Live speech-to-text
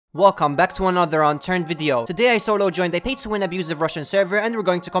Welcome back to another Unturned video. Today I solo joined a pay-to-win abusive Russian server and we're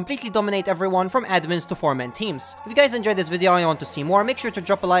going to completely dominate everyone from admins to 4-man teams. If you guys enjoyed this video and you want to see more, make sure to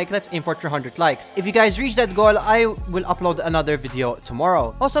drop a like. Let's aim for 300 likes. If you guys reach that goal, I will upload another video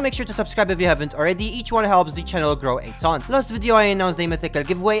tomorrow. Also make sure to subscribe if you haven't already. Each one helps the channel grow a ton. Last video I announced a mythical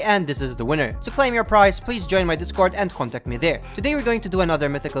giveaway and this is the winner. To claim your prize, please join my Discord and contact me there. Today we're going to do another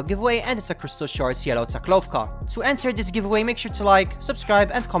mythical giveaway and it's a Crystal Shards Yellow Taklovka. To enter this giveaway, make sure to like,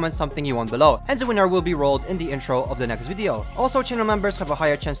 subscribe and comment something you want below, and the winner will be rolled in the intro of the next video. Also, channel members have a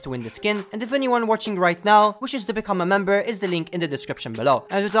higher chance to win the skin, and if anyone watching right now wishes to become a member, is the link in the description below.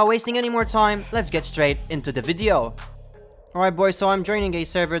 And without wasting any more time, let's get straight into the video. Alright boys, so I'm joining a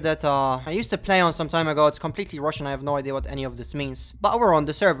server that I used to play on some time ago. It's completely Russian, I have no idea what any of this means. But we're on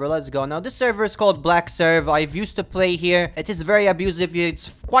the server, let's go. Now this server is called Black Serve. I've used to play here. It is very abusive,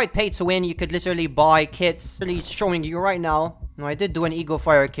 it's quite pay to win. You could literally buy kits. It's showing you right now. Now, I did do an Ego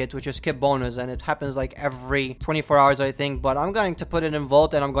Fire kit, which is kit bonus, and it happens like every 24 hours, I think. But I'm going to put it in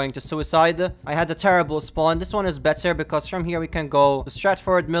Vault, and I'm going to Suicide. I had a terrible spawn. This one is better, because from here we can go to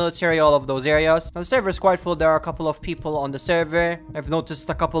Stratford, Military, all of those areas. Now, the server is quite full. There are a couple of people on the server. I've noticed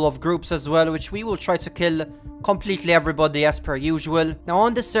a couple of groups as well, which we will try to kill completely everybody as per usual. Now,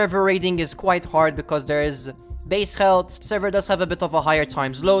 on the server, raiding is quite hard, because there is base health. Server does have a bit of a higher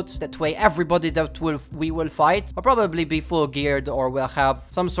times load. That way everybody that we will fight will probably be full geared or will have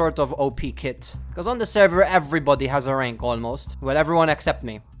some sort of OP kit. Because on the server everybody has a rank almost. Well, everyone except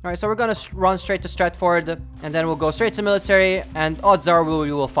me. Alright, so we're gonna run straight to Stratford and then we'll go straight to Military, and odds are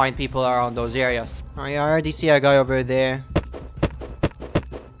we will find people around those areas. Alright, I already see a guy over there.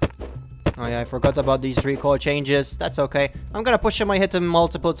 Oh yeah, I forgot about these recoil changes. That's okay. I'm gonna push him. I hit him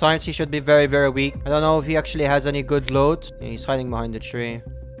multiple times. He should be very, very weak. I don't know if he actually has any good loot. Yeah, he's hiding behind the tree.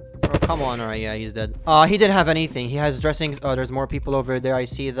 Oh, come on. Alright, yeah, he's dead. He didn't have anything. He has dressings. Oh, there's more people over there. I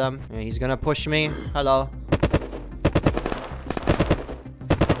see them. Yeah, he's gonna push me. Hello.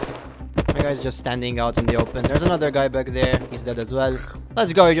 My guy's just standing out in the open. There's another guy back there. He's dead as well.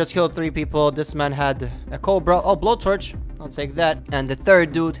 Let's go. He just killed 3 people. This man had a Cobra. Oh, Blowtorch. I'll take that. And the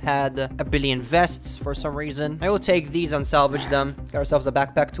third dude had a billion vests for some reason. I will take these and salvage them. Got ourselves a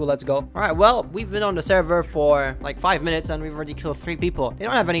backpack too. Let's go. Alright, well, we've been on the server for like 5 minutes and we've already killed 3 people. They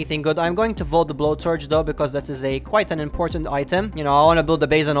don't have anything good. I'm going to vote the Blowtorch though, because that is quite an important item. You know, I want to build a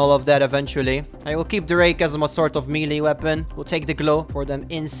base and all of that eventually. I will keep the rake as a sort of melee weapon. We'll take the glow for them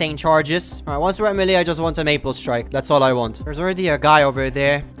insane charges. Alright, once we're at melee, I just want a maple strike. That's all I want. There's already a guy over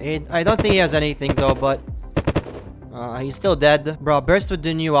there. I don't think he has anything though, but he's still dead. Bro, burst with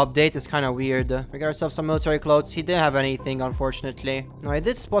the new update is kind of weird. We got ourselves some military clothes. He didn't have anything, unfortunately. Now, I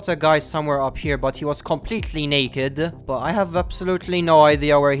did spot a guy somewhere up here, but he was completely naked. But I have absolutely no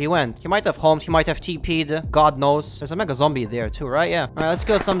idea where he went. He might have homed. He might have TP'd. God knows. There's a mega zombie there too, right? Yeah. Alright, let's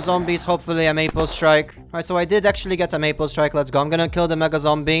kill some zombies. Hopefully a maple strike. Alright, so I did actually get a maple strike. Let's go. I'm gonna kill the mega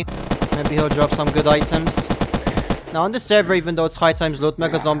zombie. Maybe he'll drop some good items. Now on the server, even though it's high times loot,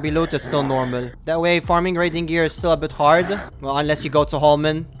 mega zombie loot is still normal. That way, farming raiding gear is still a bit hard. Well, unless you go to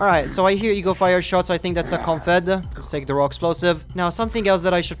Holman. Alright, so I hear Ego Fire shots. I think that's a confed. Let's take the raw explosive. Now, something else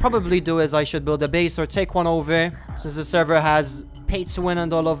that I should probably do is I should build a base or take one over. Since the server has pay to win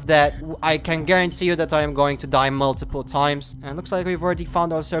and all of that, I can guarantee you that I am going to die multiple times. And looks like we've already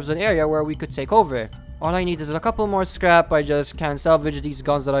found ourselves an area where we could take over. All I need is a couple more scrap. I just can salvage these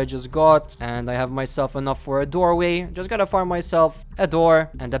guns that I just got. And I have myself enough for a doorway. Just gotta farm myself a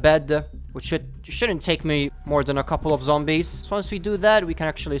door and a bed, which shouldn't take me more than a couple of zombies. So once we do that, we can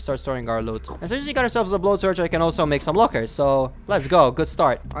actually start storing our loot. And since we got ourselves a blowtorch, I can also make some lockers. So let's go. Good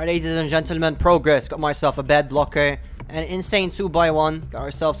start. Alright, ladies and gentlemen, progress. Got myself a bed, locker, an insane 2x1. Got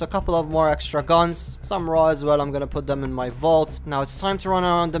ourselves a couple of more extra guns. Some raw as well. I'm gonna put them in my vault. Now it's time to run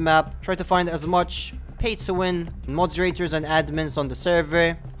around the map. Try to find as much pay to win moderators and admins on the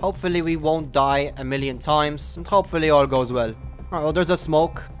server. Hopefully we won't die a million times, and hopefully all goes well. Alright, well, there's a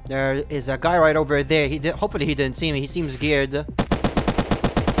smoke. There is a guy right over there. Hopefully he didn't see me. He seems geared. There's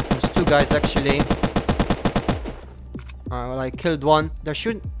 2 guys actually. Alright, well, I killed one. There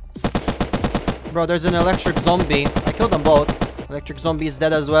should... Bro, there's an electric zombie. I killed them both. Electric zombie is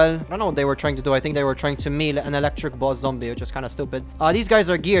dead as well. I don't know what they were trying to do. I think they were trying to melee an electric boss zombie, which is kind of stupid. These guys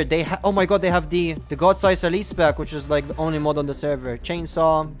are geared. Oh my god, they have the God-size Elise pack, which is like the only mod on the server.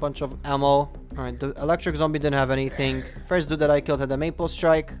 Chainsaw, bunch of ammo. Alright, the electric zombie didn't have anything. First dude that I killed had a maple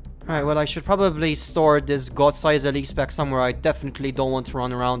strike. Alright, well, I should probably store this God-size Elise pack somewhere. I definitely don't want to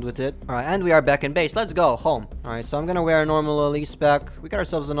run around with it. Alright, and we are back in base. Let's go home. Alright, so I'm gonna wear a normal Elise pack. We got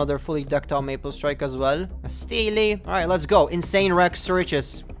ourselves another fully decked out maple strike as well. A Steely. Alright, let's go. Insane Rex to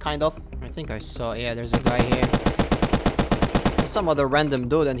riches. Kind of. I think I saw... Yeah, there's a guy here. some other random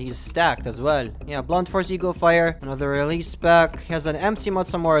dude and he's stacked as well. Yeah, blunt force eagle fire. Another release pack. He has an empty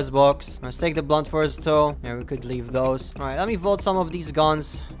Matsumora's box. Let's take the blunt force too. Yeah, we could leave those. Alright, let me vault some of these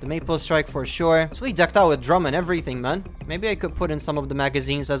guns. The maple strike for sure. It's fully decked out with drum and everything, man. Maybe I could put in some of the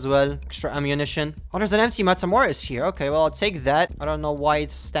magazines as well. Extra ammunition. Oh, there's an empty Matsumora's here. Okay, well, I'll take that. I don't know why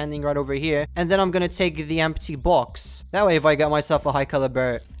it's standing right over here. And then I'm gonna take the empty box. That way, if I get myself a high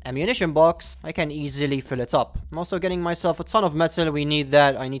caliber ammunition box, I can easily fill it up. I'm also getting myself a ton of metal. We need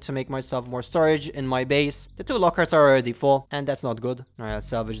that. I need to make myself more storage in my base. The 2 lockers are already full, and that's not good. Alright, let's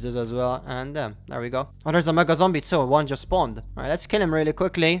salvage this as well. And there we go. Oh, there's a mega zombie too. One just spawned. Alright, let's kill him really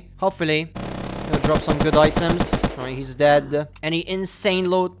quickly. Hopefully, he'll drop some good items. Alright, he's dead. Any insane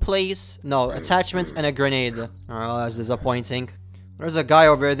loot, please? No, attachments and a grenade. Alright, well, that's disappointing. There's a guy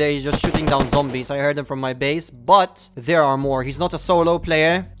over there, he's just shooting down zombies. I heard him from my base, but there are more. He's not a solo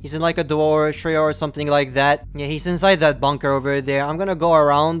player. He's in like a duo or a trio or something like that. Yeah, he's inside that bunker over there. I'm gonna go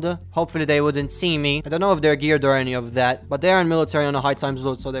around. Hopefully they wouldn't see me. I don't know if they're geared or any of that, but they are in military on a high times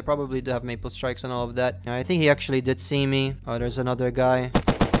loot, so they probably do have maple strikes and all of that. Yeah, I think he actually did see me. Oh, there's another guy.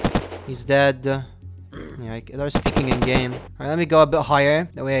 He's dead. Yeah, they're speaking in game. Alright, let me go a bit higher.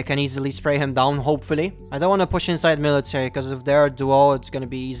 That way I can easily spray him down, hopefully. I don't want to push inside military, because if they're a duo, it's going to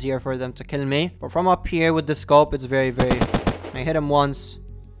be easier for them to kill me. But from up here with the scope, it's very... I hit him once.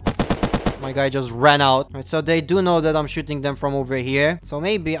 My guy just ran out. Alright, so they do know that I'm shooting them from over here. So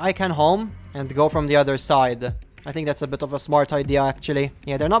maybe I can home and go from the other side. I think that's a bit of a smart idea, actually.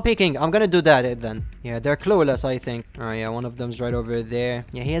 Yeah, they're not peeking. I'm gonna do that then. Yeah, they're clueless, I think. Alright, yeah, one of them's right over there.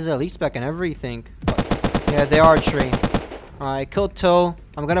 Yeah, he has a lease spec and everything. Yeah, they are archery. Alright, killed 2.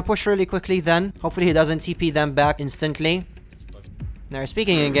 I'm gonna push really quickly then. Hopefully he doesn't TP them back instantly. They're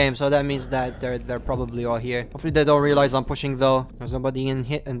speaking in game, so that means that they're probably all here. Hopefully they don't realize I'm pushing though. There's nobody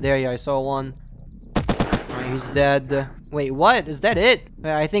in there. Yeah, I saw one. Alright, he's dead. Wait, what? Is that it?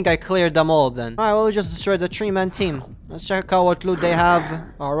 Yeah, I think I cleared them all then. Alright, well, we just destroyed the 3-man team. Let's check out what loot they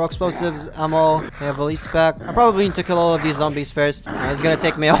have. Raw explosives, ammo. They have a lease pack. I probably need to kill all of these zombies first. It's gonna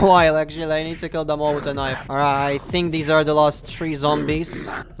take me a while, actually. I need to kill them all with a knife. Alright, I think these are the last 3 zombies.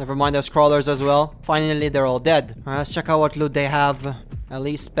 Never mind, there's crawlers as well. Finally, they're all dead. Alright, let's check out what loot they have. A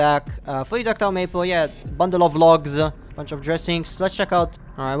lease pack. Fully decked out maple, yeah. Bundle of logs. Bunch of dressings. Let's check out.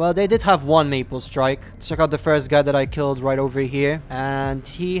 Alright, well, they did have 1 maple strike. Let's check out the first guy that I killed right over here. And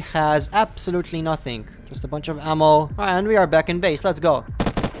he has absolutely nothing. Just a bunch of ammo. Alright, and we are back in base. Let's go.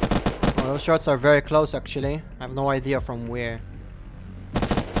 Well, those shots are very close, actually. I have no idea from where.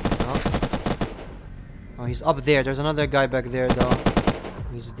 Oh, he's up there. There's another guy back there, though.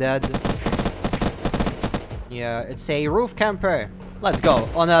 He's dead. Yeah, it's a roof camper. Let's go.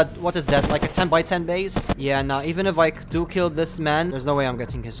 On a, what is that, like a 10 by 10 base? Yeah, nah, even if I do kill this man, there's no way I'm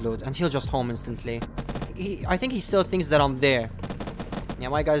getting his loot. And he'll just home instantly. I think he still thinks that I'm there. Yeah,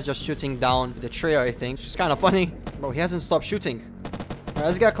 my guy's just shooting down the tree, I think. Which is kind of funny. Bro, he hasn't stopped shooting. Alright,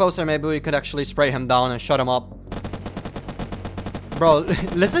 let's get closer. Maybe we could actually spray him down and shut him up. Bro,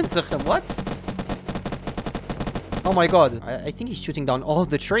 listen to him. What? Oh my god. I think he's shooting down all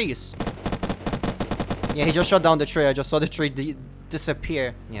the trees. Yeah, he just shot down the tree. I just saw the tree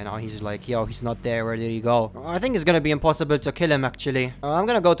disappear. Yeah, now he's like, yo, he's not there. Where did he go? I think it's gonna be impossible to kill him, actually. I'm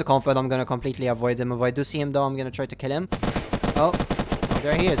gonna go to comfort. I'm gonna completely avoid him. If I do see him, though, I'm gonna try to kill him. Oh,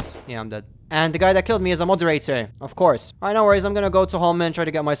 there he is. Yeah, I'm dead. And the guy that killed me is a moderator, of course. Alright, no worries. I'm gonna go to home and try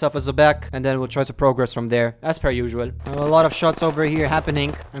to get myself a Zubek, and then we'll try to progress from there, as per usual. A lot of shots over here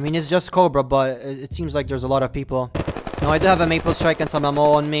happening. I mean, it's just Cobra, but it seems like there's a lot of people. No, I do have a maple strike and some ammo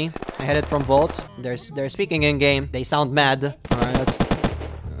on me. I had it from Vault. They're speaking in game. They sound mad. Alright, let's...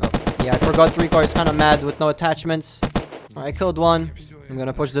 Oh, yeah, I forgot Rico is kind of mad with no attachments. Alright, I killed one. I'm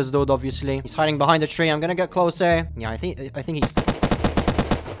gonna push this dude, obviously. He's hiding behind the tree. I'm gonna get closer. Yeah, I think he's...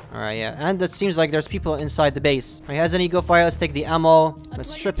 Alright, yeah. And it seems like there's people inside the base. He has an eagle fire. Let's take the ammo.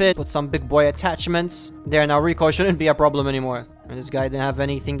 Let's strip it. Put some big boy attachments. There, now Rico shouldn't be a problem anymore. And this guy didn't have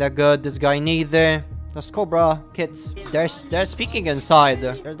anything that good. This guy neither. Just Cobra kits. They're speaking inside.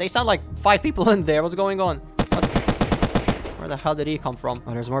 They sound like 5 people in there. What's going on? What? Where the hell did he come from?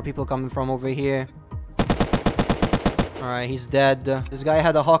 Oh, there's more people coming from over here. Alright, he's dead. This guy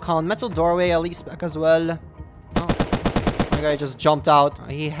had a Hawkhound metal doorway, a lease back as well. Oh, my guy just jumped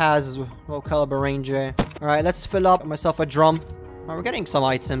out. He has low caliber ranger. Alright, let's fill up myself a drum. Oh, we're getting some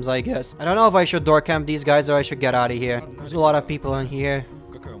items, I guess. I don't know if I should door camp these guys or I should get out of here. There's a lot of people in here.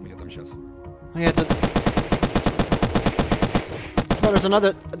 Oh, yeah, oh, there's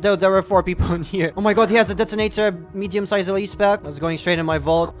another... There were 4 people in here. Oh my god, he has a detonator, medium-sized lease pack. That's going straight in my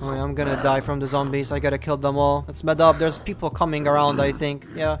vault. Oh, yeah, I'm gonna die from the zombies. I gotta kill them all. Let's med up. There's people coming around, I think.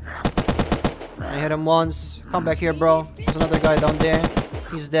 Yeah. I hit him once. Come back here, bro. There's another guy down there.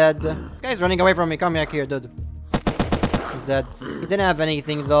 He's dead. Guy's running away from me. Come back here, dude. He's dead. He didn't have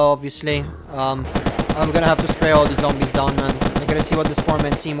anything, though, obviously. I'm gonna have to spray all these zombies down, man. I gotta see what this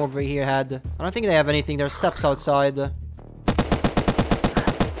four-man team over here had. I don't think they have anything. There's steps outside. And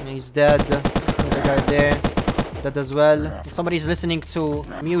he's dead. Another guy there. Dead as well. Somebody's listening to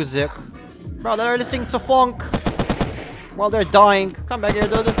music. Bro, they're listening to funk while they're dying. Come back here,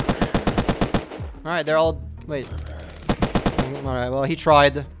 dude. Alright, they're all... Wait. Alright, well, he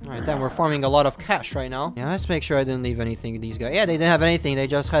tried. Alright, then we're farming a lot of cash right now. Yeah, let's make sure I didn't leave anything with these guys. Yeah, they didn't have anything. They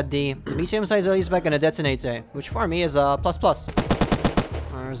just had the medium-sized LE-spec and a detonator, which for me is a plus.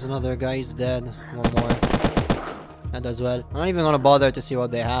 There's another guy. He's dead. One more. That as well. I'm not even gonna bother to see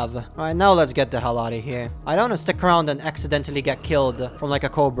what they have. Alright, now let's get the hell out of here. I don't want to stick around and accidentally get killed from like a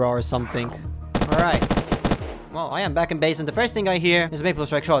cobra or something. Alright. Well, I am back in base, and the first thing I hear is Maple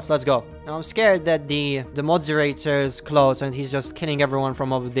Strike shots. Let's go. Now, I'm scared that the moderator is close, and he's just killing everyone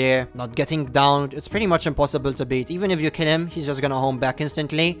from up there. Not getting down. It's pretty much impossible to beat. Even if you kill him, he's just gonna home back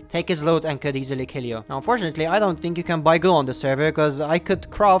instantly, take his loot, and could easily kill you. Now, unfortunately, I don't think you can buy glue on the server, because I could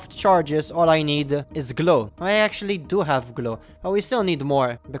craft charges. All I need is glue. I actually do have glue, but we still need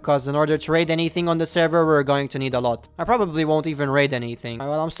more, because in order to raid anything on the server, we're going to need a lot. I probably won't even raid anything.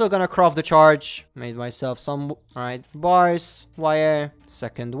 Well, I'm still gonna craft the charge. Made myself some... Alright, bars, wire,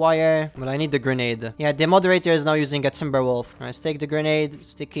 second wire. Well, I need the grenade. Yeah, the moderator is now using a Timberwolf. Alright, let's take the grenade,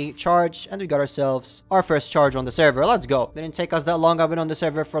 sticky charge, and we got ourselves our first charge on the server. Let's go. Didn't take us that long. I've been on the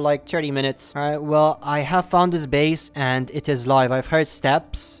server for like 30 minutes. Alright, well, I have found this base, and it is live. I've heard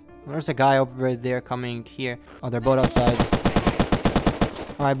steps. There's a guy over there coming here. Oh, they're both outside.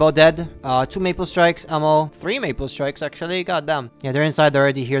 Alright, both dead. 2 maple strikes, ammo. 3 maple strikes, actually. God damn. Yeah, they're inside. I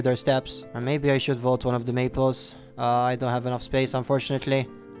already hear their steps. Or maybe I should vault one of the maples. I don't have enough space, unfortunately.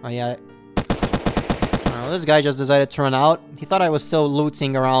 Oh, yeah. Well, this guy just decided to run out. He thought I was still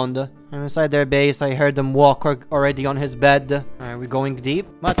looting around. I'm inside their base. I heard them walk already on his bed. Alright, we're going deep.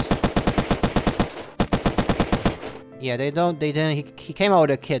 What? Yeah, they didn't. He came out with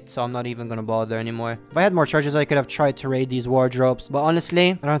a kit, so I'm not even gonna bother anymore. If I had more charges, I could have tried to raid these wardrobes. But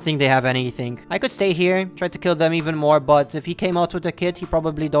honestly, I don't think they have anything. I could stay here, try to kill them even more, but if he came out with a kit, he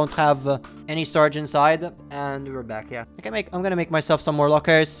probably don't have any storage inside. And we're back, yeah. I'm gonna make myself some more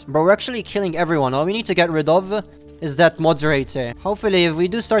lockers. But we're actually killing everyone. All we need to get rid of is that moderator. Hopefully, if we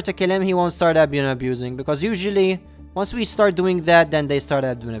do start to kill him, he won't start admin abusing. Because usually... once we start doing that, then they start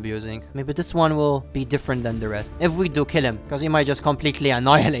admin abusing. Maybe this one will be different than the rest. If we do kill him. Because he might just completely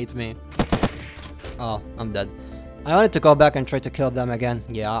annihilate me. Oh, I'm dead. I wanted to go back and try to kill them again.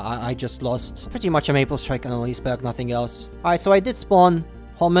 Yeah, I just lost. Pretty much a maple strike and a LE-spec, nothing else. Alright, so I did spawn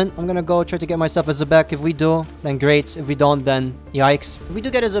Holman. I'm gonna go try to get myself a Zubek. If we do, then great. If we don't, then yikes. If we do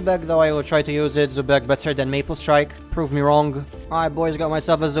get a Zubek, though, I will try to use it. Zubek better than Maple Strike. Prove me wrong. Alright, boys, got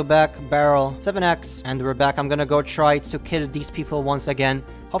myself a Zubek. Barrel. 7x. And we're back. I'm gonna go try to kill these people once again.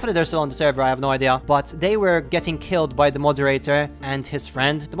 Hopefully they're still on the server, I have no idea. But they were getting killed by the moderator and his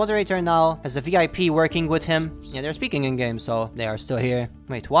friend. The moderator now has a VIP working with him. Yeah, they're speaking in game, so they are still here.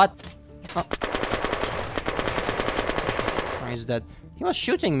 Wait, what? Oh. He's dead. He was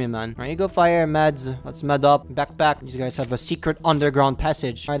shooting me, man. Alright, you go fire, meds. Let's med up. Backpack. These guys have a secret underground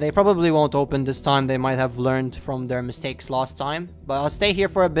passage. Alright, they probably won't open this time. They might have learned from their mistakes last time. But I'll stay here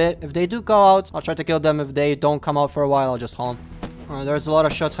for a bit. If they do go out, I'll try to kill them. If they don't come out for a while, I'll just home. There's a lot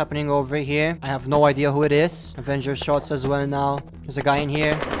of shots happening over here. I have no idea who it is. Avenger shots as well now. There's a guy in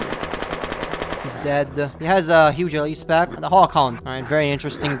here. He's dead. He has a huge LE-spec and a Hawk Hound. Alright, very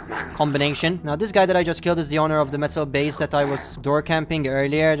interesting combination. Now, this guy that I just killed is the owner of the metal base that I was door camping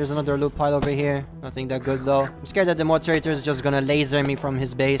earlier. There's another loot pile over here. Nothing that good, though. I'm scared that the moderator is just gonna laser me from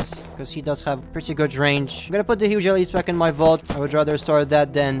his base, because he does have pretty good range. I'm gonna put the huge LE-spec in my vault. I would rather store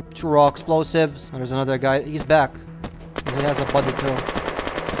that than 2 raw explosives. There's another guy. He's back. He has a body,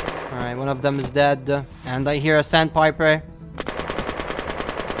 too. Alright, one of them is dead. And I hear a sandpiper.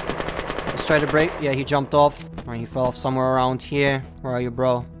 Try to break. Yeah, he jumped off. Or he fell off somewhere around here. Where are you,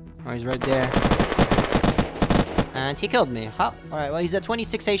 bro? Oh, he's right there. And he killed me. How? Alright, well, he's at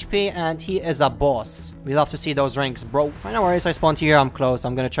 26 HP and he is a boss. We love to see those ranks, bro. I know where I spawned here. I'm close.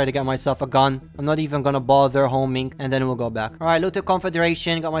 I'm gonna try to get myself a gun. I'm not even gonna bother homing. And then we'll go back. Alright, loot to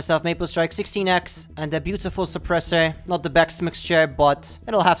Confederation. Got myself Maple Strike 16x. And a beautiful suppressor. Not the best mixture, but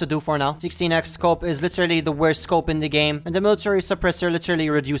it'll have to do for now. 16x scope is literally the worst scope in the game. And the military suppressor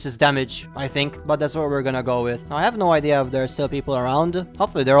literally reduces damage, I think. But that's what we're gonna go with. Now, I have no idea if there's still people around.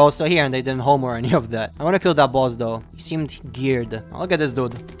 Hopefully, they're all still here and they didn't home or any of that. I wanna kill that boss, though. He seemed geared. Look at this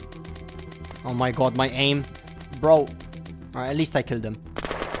dude. Oh my god, my aim. Bro. Alright, at least I killed him.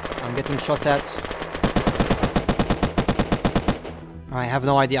 I'm getting shot at. I have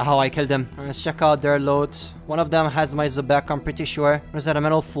no idea how I killed them. Let's check out their loot. One of them has my Zubek, I'm pretty sure. Is that a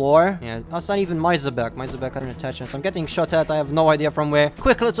metal floor? Yeah, that's not even my Zubek. My Zubek has an attachment. I'm getting shot at. I have no idea from where.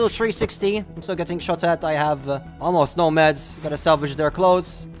 Quick little 360. I'm still getting shot at. I have almost no meds. Gotta salvage their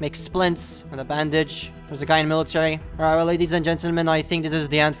clothes. Make splints and a bandage. There's a guy in military. Alright, well, ladies and gentlemen, I think this is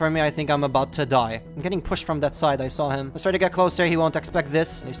the end for me. I think I'm about to die. I'm getting pushed from that side. I saw him. Let's try to get closer. He won't expect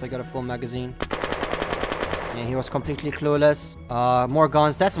this. At least I got a full magazine. Yeah, he was completely clueless. More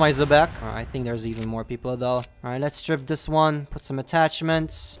guns. That's my Zubek. I think there's even more people though. Alright, let's strip this one. Put some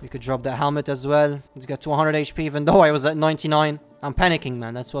attachments. We could drop the helmet as well. He's got 200 HP even though I was at 99. I'm panicking,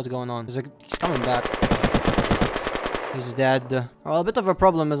 man. That's what's going on. He's coming back. He's dead. Well, a bit of a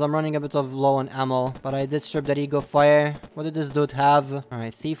problem is I'm running a bit of low on ammo. But I did strip that Eagle Fire. What did this dude have?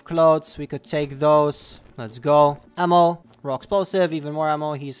 Alright, thief clothes. We could take those. Let's go. Ammo. Raw explosive. Even more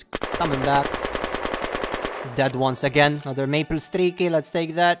ammo. He's coming back. Dead once again. Another maple streaky. Let's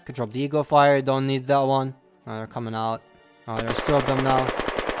take that. Could drop the Eagle Fire. Don't need that one. Oh, they're coming out. Oh, there's two of them now.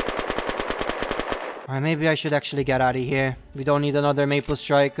 Alright, maybe I should actually get out of here. We don't need another maple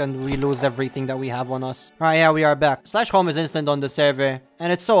strike and we lose everything that we have on us. Alright, yeah, we are back. Slash home is instant on the server.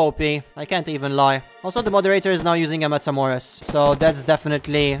 And it's so OP. I can't even lie. Also, the moderator is now using a Metamoris. So that's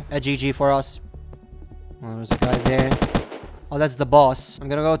definitely a GG for us. Oh, there's a guy there. Oh, that's the boss. I'm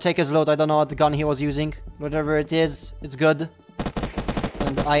gonna go take his loot. I don't know what gun he was using. Whatever it is, it's good.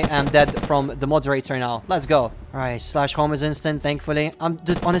 And I am dead from the moderator now. Let's go. Alright, slash home is instant, thankfully.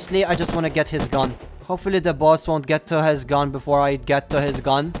 Dude, honestly, I just want to get his gun. Hopefully the boss won't get to his gun before I get to his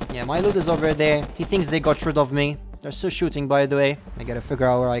gun. Yeah, my loot is over there. He thinks they got rid of me. They're still shooting, by the way. I gotta figure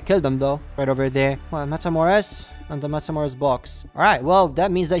out where I killed them, though. Right over there. Well, Metamoris and the Metamoris box. Alright, well,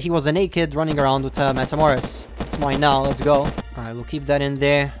 that means that he was a naked running around with a Metamoris. It's mine now. Let's go. Alright, we'll keep that in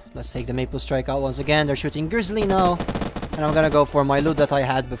there. Let's take the maple strike out once again. They're shooting Grizzly now. And I'm gonna go for my loot that I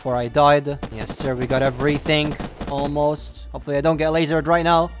had before I died. Yes, sir. We got everything. Almost. Hopefully I don't get lasered right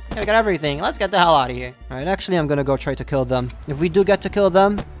now. Yeah, we got everything. Let's get the hell out of here. Alright, actually, I'm gonna go try to kill them. If we do get to kill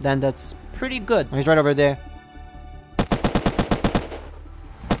them, then that's pretty good. He's right over there.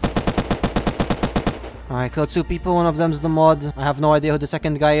 Alright, killed two people. One of them's the mod. I have no idea who the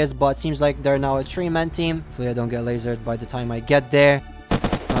second guy is, but it seems like they're now a 3-man team. Hopefully I don't get lasered by the time I get there.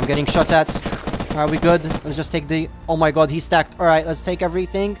 I'm getting shot at. Are we good? Let's just take the... Oh my god, he's stacked. Alright, let's take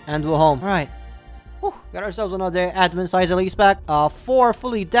everything and we're home. Alright. Got ourselves another admin size release pack. 4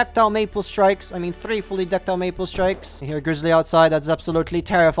 fully decked out maple strikes. I mean, 3 fully decked out maple strikes. I hear Grizzly outside. That's absolutely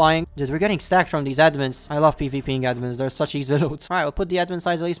terrifying. Dude, we're getting stacked from these admins. I love PvPing admins. They're such easy loot. Alright, we'll put the admin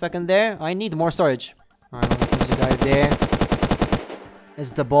size release pack in there. I need more storage. Alright, there's a guy there. Is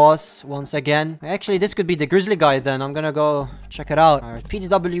the boss once again. Actually, this could be the Grizzly guy then. I'm gonna go check it out. Alright,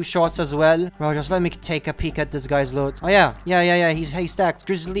 PDW shots as well. Bro, just let me take a peek at this guy's loot. Oh yeah. He's stacked.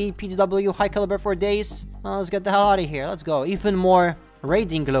 Grizzly, PDW, high caliber for days. Let's get the hell out of here. Let's go. Even more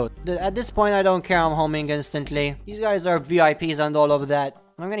raiding loot. At this point, I don't care. I'm homing instantly. These guys are VIPs and all of that.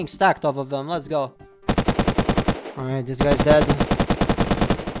 I'm getting stacked off of them. Let's go. Alright, this guy's dead.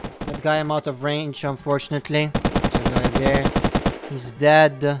 That guy, I'm out of range, unfortunately. There's a guy there. He's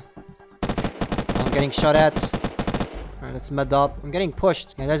dead. I'm getting shot at. Alright, let's med up. I'm getting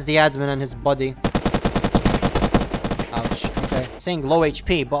pushed. Yeah, that's the admin and his body. Ouch. Okay. Saying low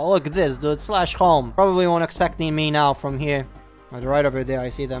HP, but look at this, dude. Slash home. Probably won't expect me now from here. Oh, they're right over there. I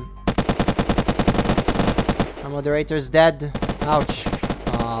see them. Our moderator's dead. Ouch.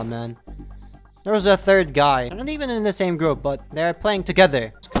 Aw, man. There was a third guy. They're not even in the same group, but they're playing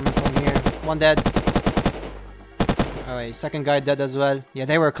together. It's coming from here. One dead. Alright, second guy dead as well. Yeah,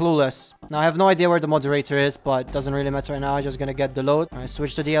 they were clueless. Now, I have no idea where the moderator is, but it doesn't really matter right now. I'm just gonna get the loot. Alright,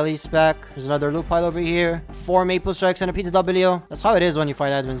 switch to the LE spec. There's another loot pile over here. 4 maple strikes and a PTW. That's how it is when you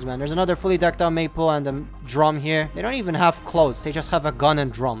fight admins, man. There's another fully decked out maple and a drum here. They don't even have clothes. They just have a gun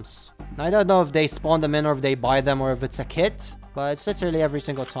and drums. Now, I don't know if they spawn them in or if they buy them or if it's a kit. But it's literally every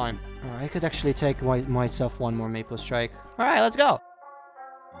single time. Alright, I could actually take myself one more maple strike. Alright, let's go.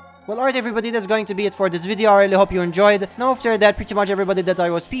 Well, alright everybody, that's going to be it for this video. I really hope you enjoyed. Now after that, pretty much everybody that I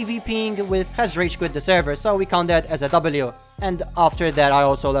was PvPing with has rage quit the server, so we count that as a W. And after that, I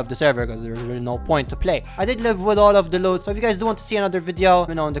also left the server because there's really no point to play. I did live with all of the loot, so if you guys do want to see another video, let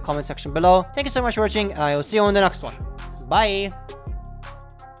me know in the comment section below. Thank you so much for watching, and I will see you in the next one. Bye!